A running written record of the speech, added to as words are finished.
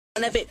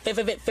Favorite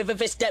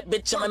that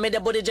bitch. I'ma make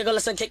that booty jiggle,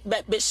 listen, kick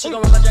back, bitch. She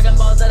gon' run my Dragon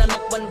Balls that I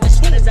make one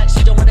bitch. When it's act,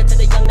 she don't want it to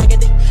the young nigga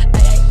dick.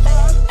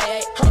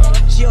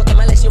 Ay. She okay,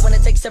 my list, she wanna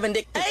take 7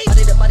 dick.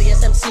 Body the body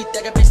SMC,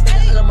 that got bitch,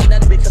 that I'm on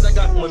that because I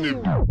got money.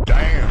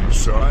 Damn,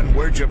 son,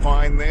 where'd you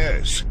find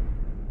this?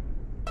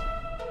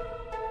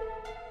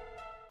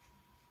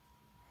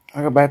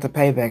 I'll go back to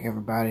Payback,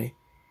 everybody.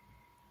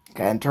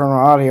 Got internal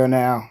audio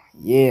now.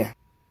 Yeah.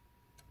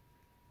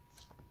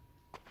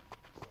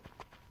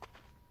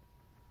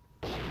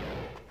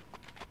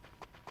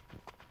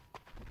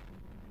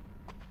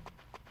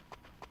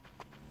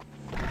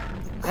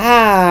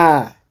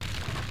 Ah!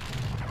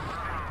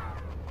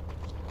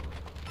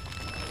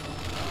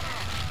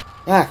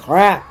 Ah,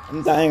 crap!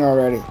 I'm dying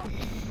already.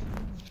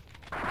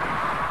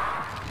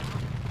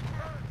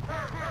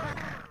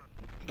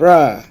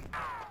 Bruh.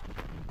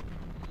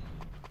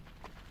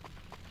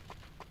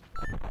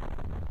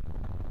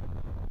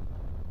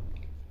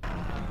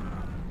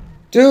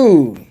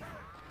 Dude!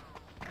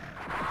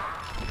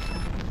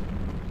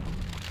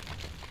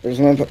 Just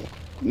let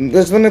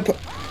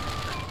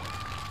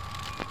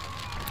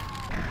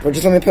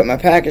me put my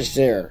package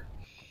there.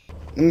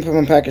 Let me put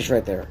my package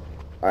right there.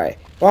 Alright.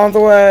 On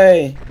the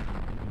way!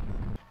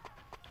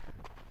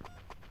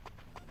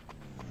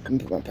 Let me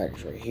put my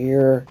package right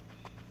here.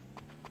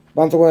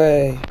 On the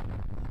way.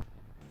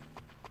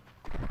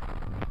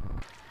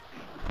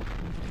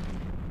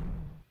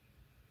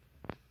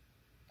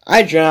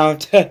 I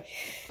drowned.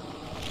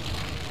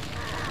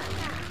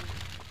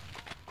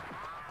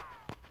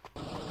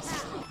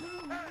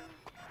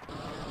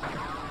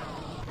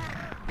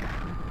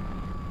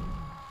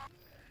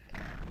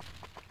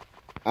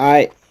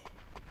 Alright.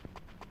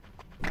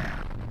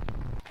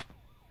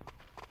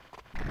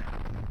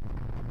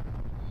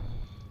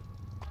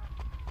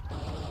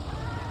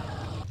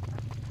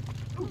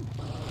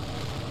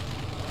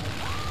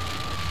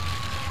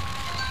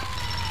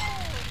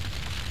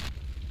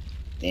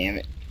 Damn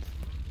it.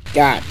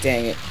 God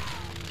dang it.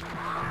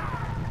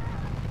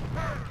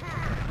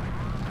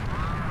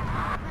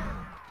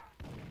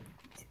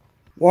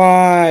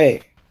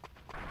 Why?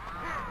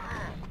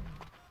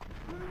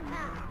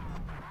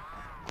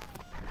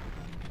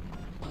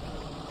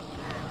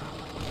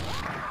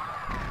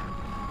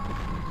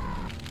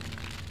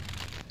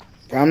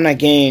 I'm not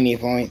gaining any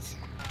points.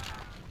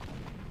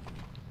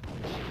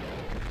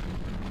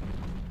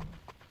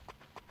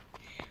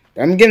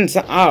 I'm getting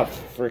some. Oh,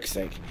 for frick's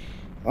sake.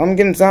 I'm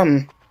getting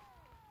something.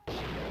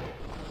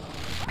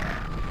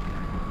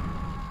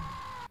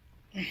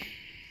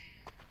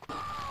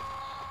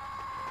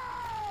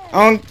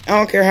 I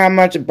don't care how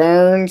much it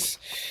burns.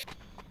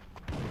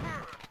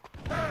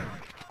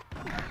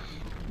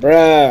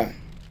 Bruh.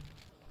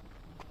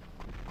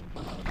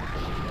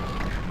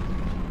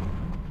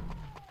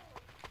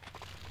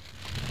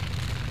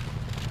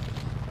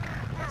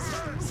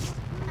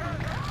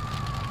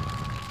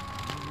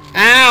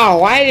 Ow!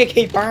 Why did it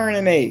keep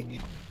burning me?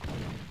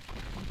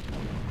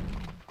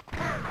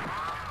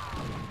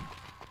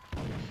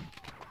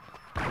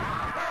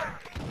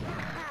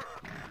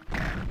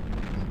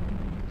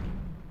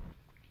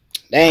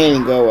 They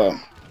ain't go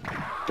well.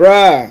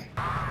 Bruh.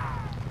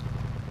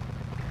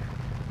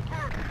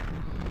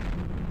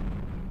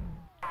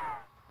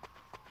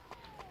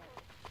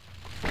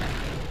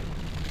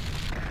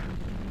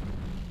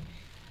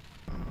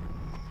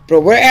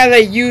 Bro, what are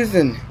they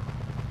using?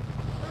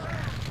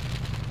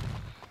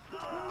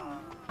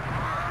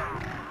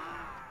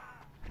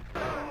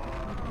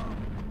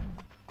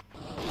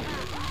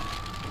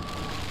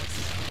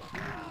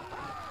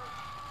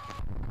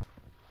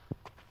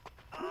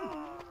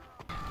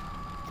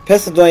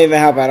 Pistols don't even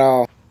help at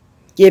all.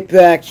 Get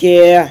back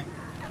here.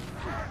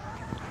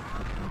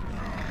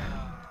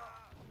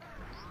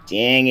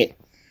 Dang it.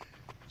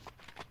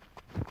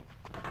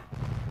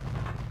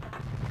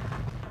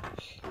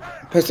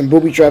 Put some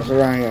booby traps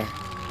around here.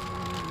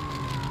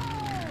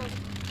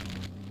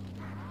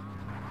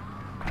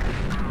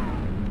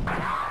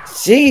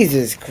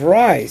 Jesus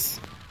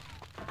Christ.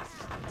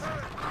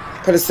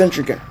 Put a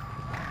sentry gun.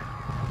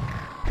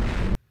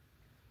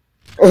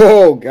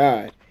 Oh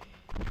God.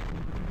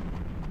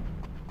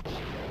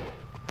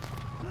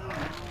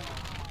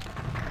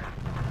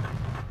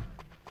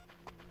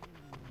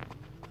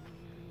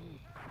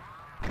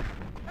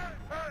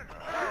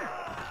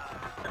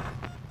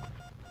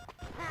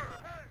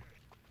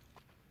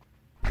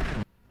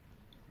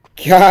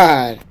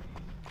 God.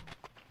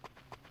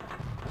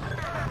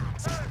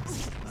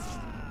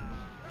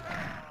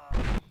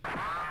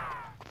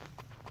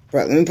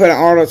 Bro, let me put an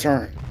auto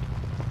turn.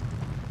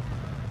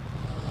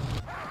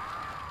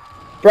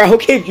 Bro, who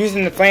keeps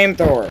using the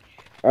flamethrower?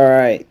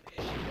 Alright.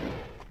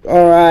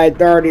 Alright,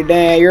 30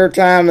 Dan, your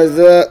time is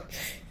up.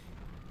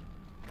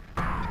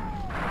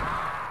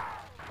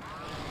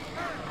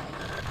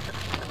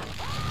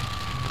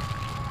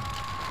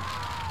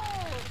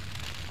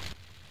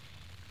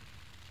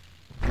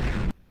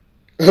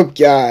 Oh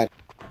God.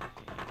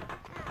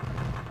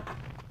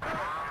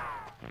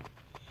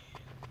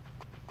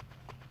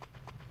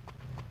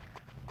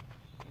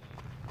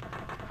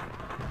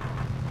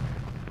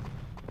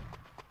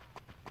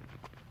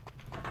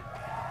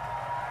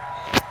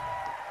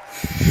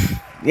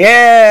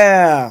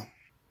 Yeah!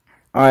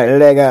 Alright,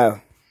 let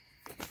go.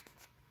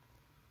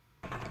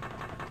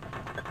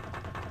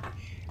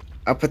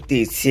 I'll put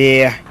these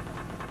here.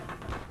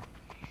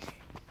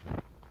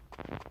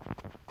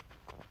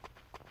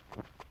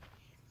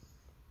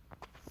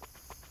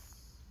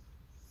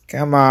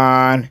 Come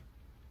on.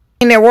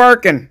 Ain't it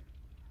working?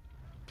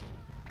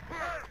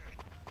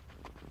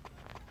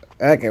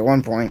 Okay,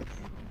 1 point.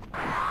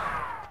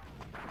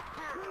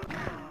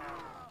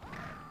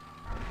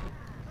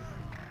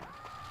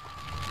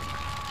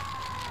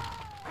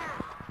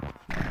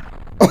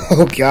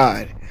 Oh,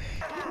 God.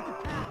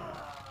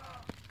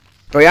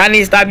 But y'all need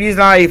to stop using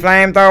all these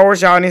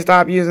flamethrowers. Y'all need to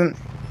stop using.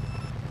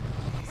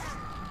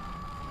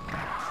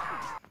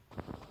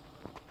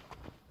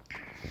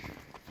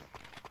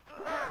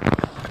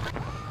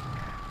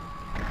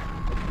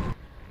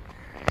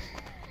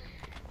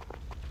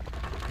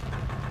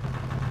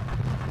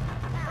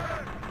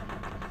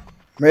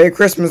 Merry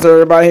Christmas,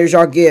 everybody. Here's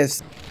y'all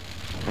gifts.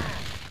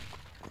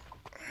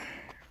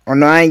 Oh,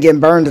 no, I ain't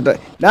getting burned today.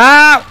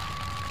 No!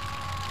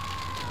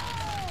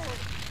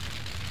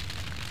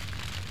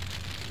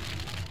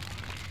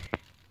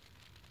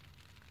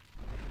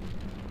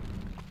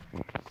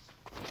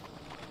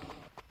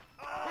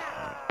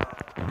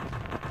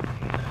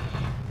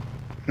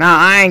 Nah,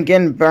 I ain't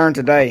getting burned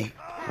today.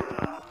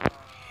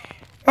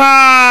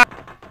 Ah!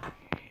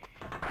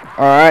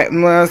 Alright,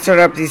 I'm gonna set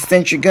up these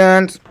sentry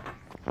guns.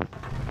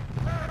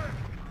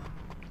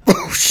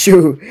 Oh,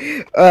 shoot.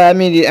 I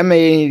may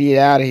need to get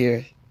out of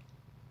here.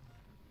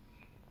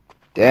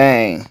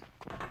 Dang.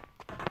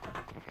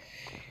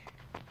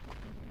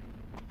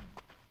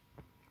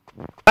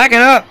 Backing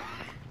up.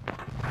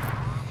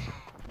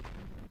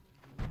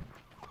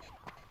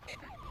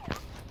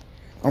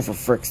 Oh, for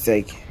frick's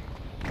sake.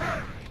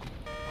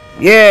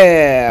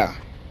 Yeah.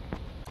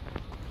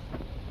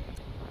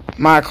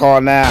 My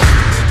call now.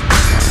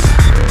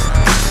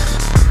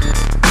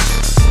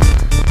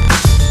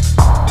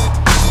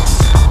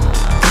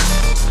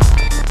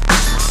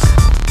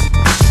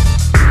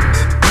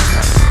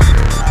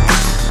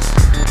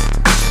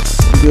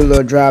 Do a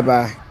little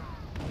drive-by.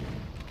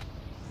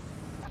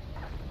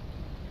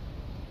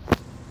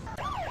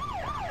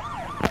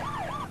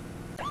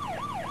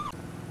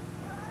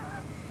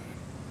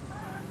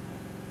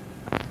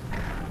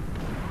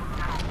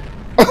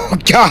 Oh,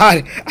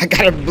 God. I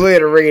got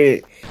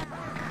obliterated.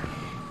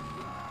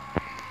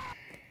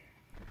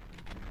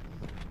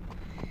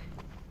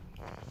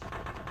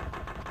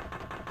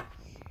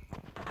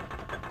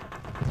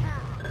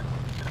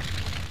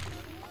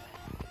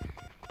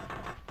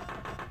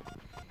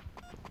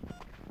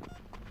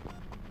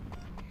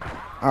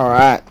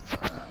 Alright.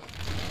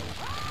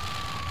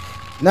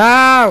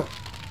 No!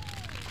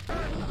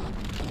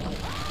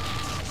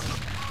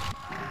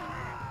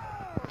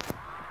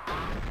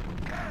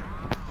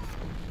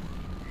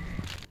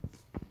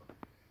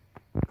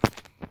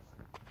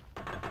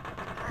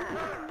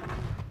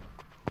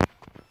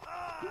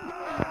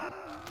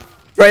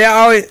 Bro, y'all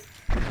always...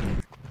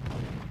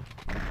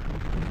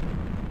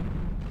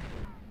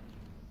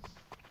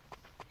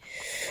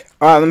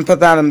 Alright, let me put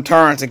down them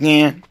turrets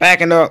again.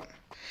 Backing up.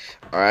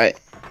 Alright.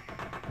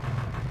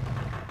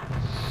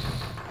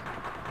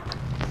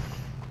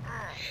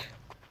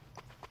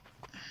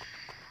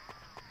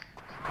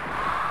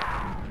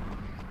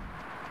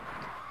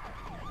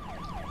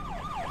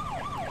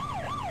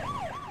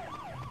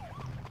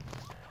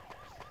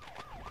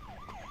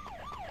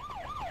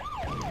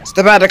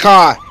 Step out of the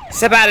car.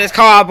 Step out of this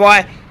car,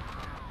 boy.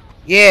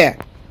 Yeah.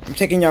 I'm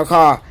taking your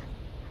car.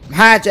 I'm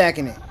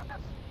hijacking it.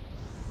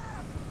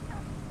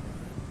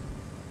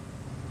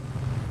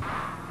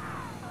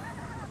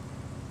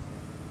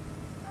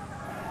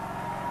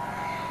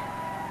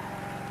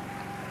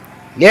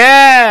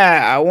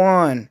 Yeah, I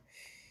won.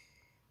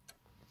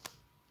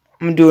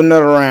 I'm gonna do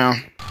another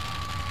round.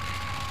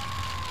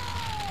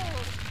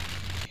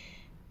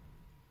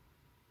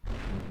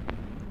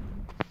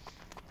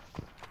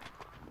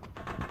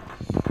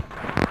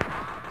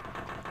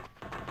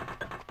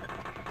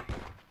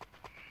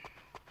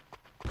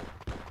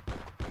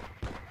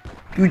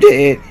 You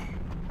did.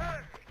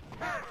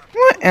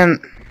 What and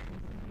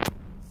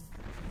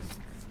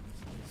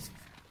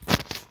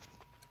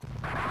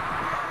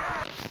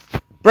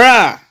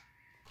bruh.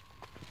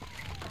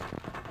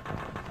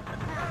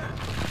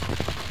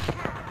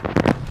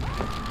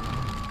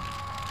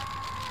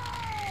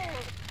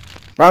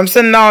 Bro, I'm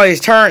sending all these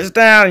turrets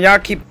down. Y'all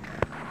keep.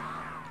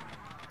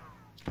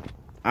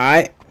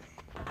 Alright.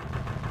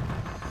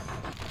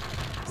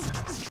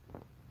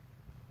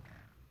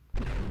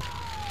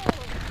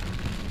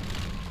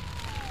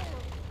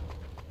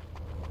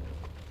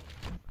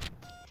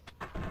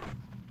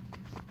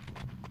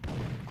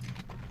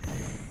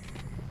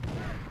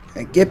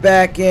 Get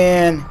back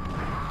in.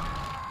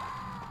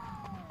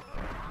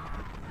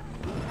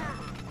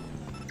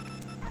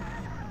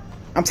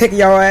 I'm taking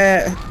y'all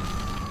ass.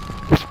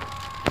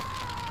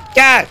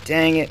 God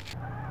dang it.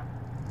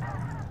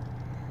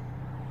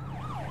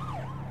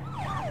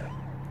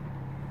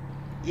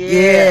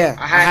 Yeah,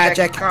 I hijacked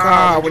your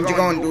car. What you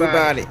gonna do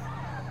about it?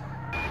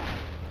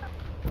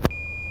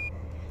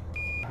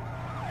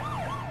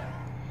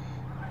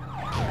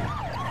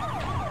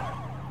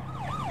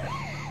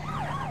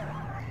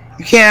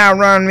 You can't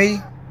outrun me.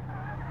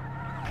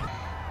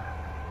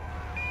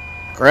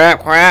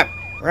 Crap. I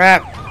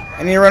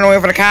need to run away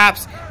from the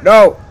cops.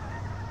 No,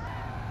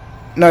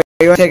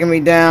 you're taking me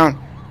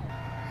down.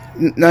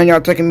 None of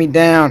y'all taking me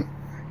down.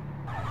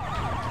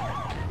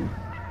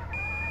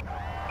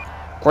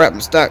 Crap,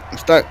 I'm stuck.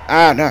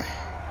 Ah, no.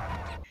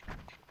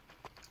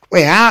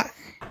 Wait, how?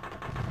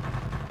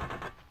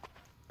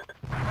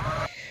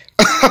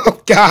 Oh,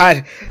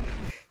 God.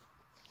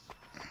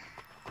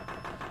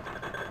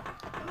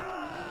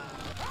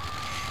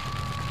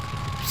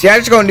 See, y'all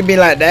just gonna do me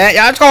like that.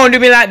 Y'all just gonna do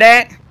me like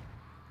that.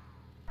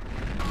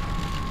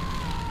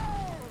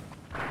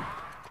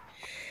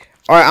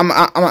 Alright, I'm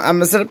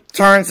gonna set up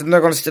turns and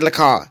they're gonna steal a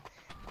car.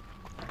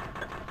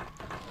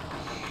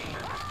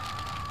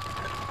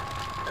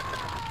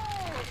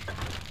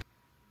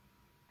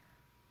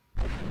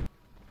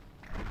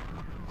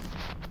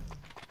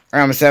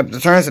 Alright, I'm gonna set up the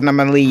turns and I'm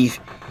gonna leave.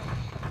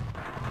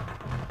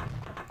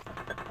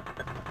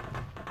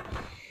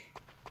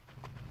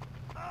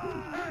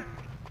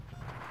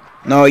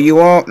 No, you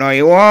won't.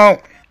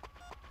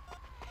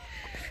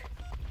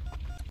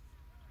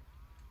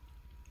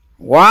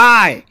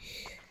 Why?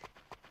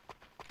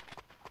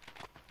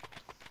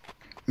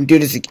 I'm gonna do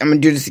this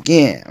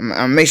again. I'm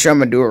gonna make sure I'm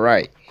gonna do it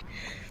right.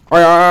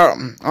 Alright.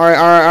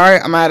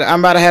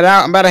 I'm about to head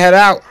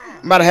out.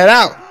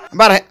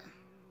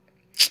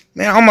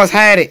 Man, I almost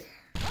had it.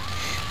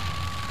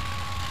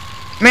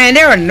 Man,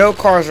 there are no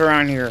cars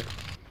around here.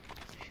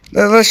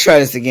 Let's try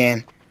this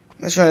again.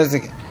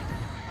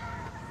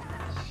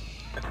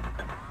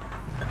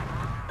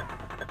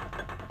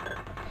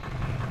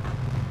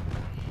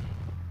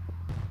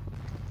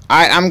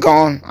 Alright, I'm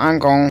gone.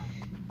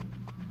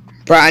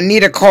 But I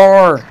need a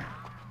car.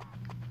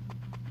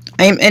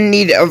 I'm in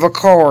need of a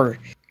car.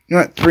 You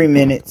know what? 3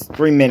 minutes.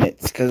 3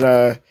 minutes. Cause,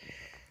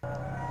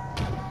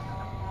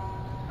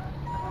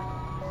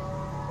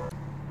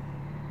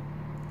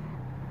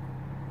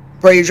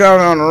 Bro, you're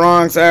driving on the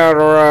wrong side of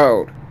the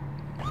road.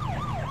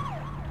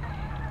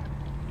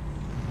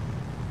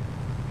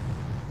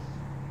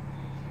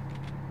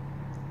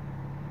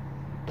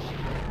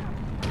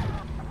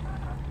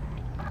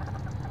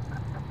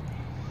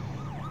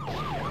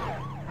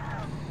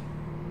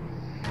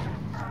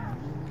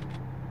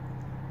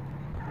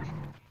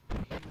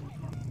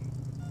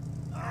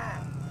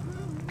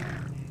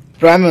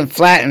 Bro, I'm been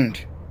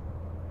flattened.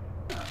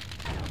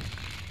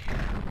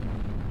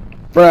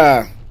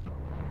 Bruh.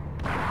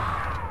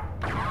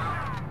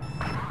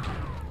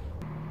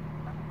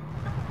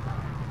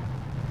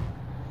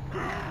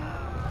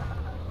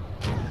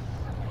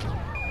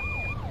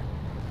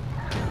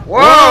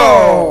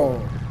 Whoa!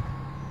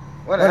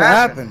 What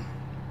happened?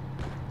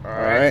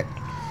 Alright.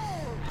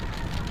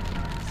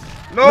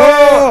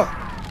 No!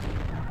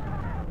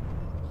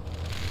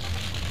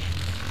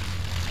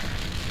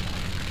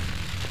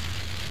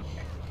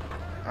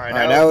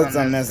 Alright, that was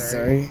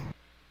unnecessary.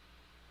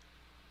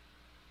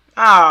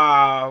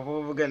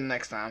 We'll get it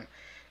next time.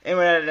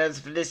 Anyway, that's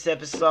for this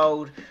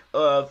episode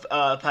of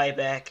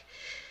Payback.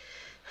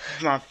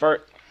 My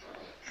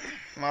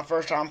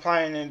first time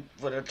playing it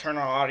with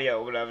eternal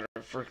audio, whatever.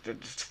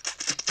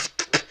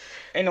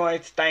 Anyway,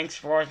 thanks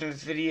for watching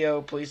this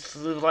video. Please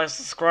like,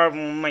 subscribe,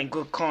 and we'll make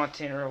good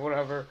content or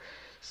whatever.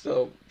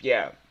 So,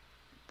 yeah.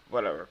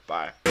 Whatever.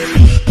 Bye.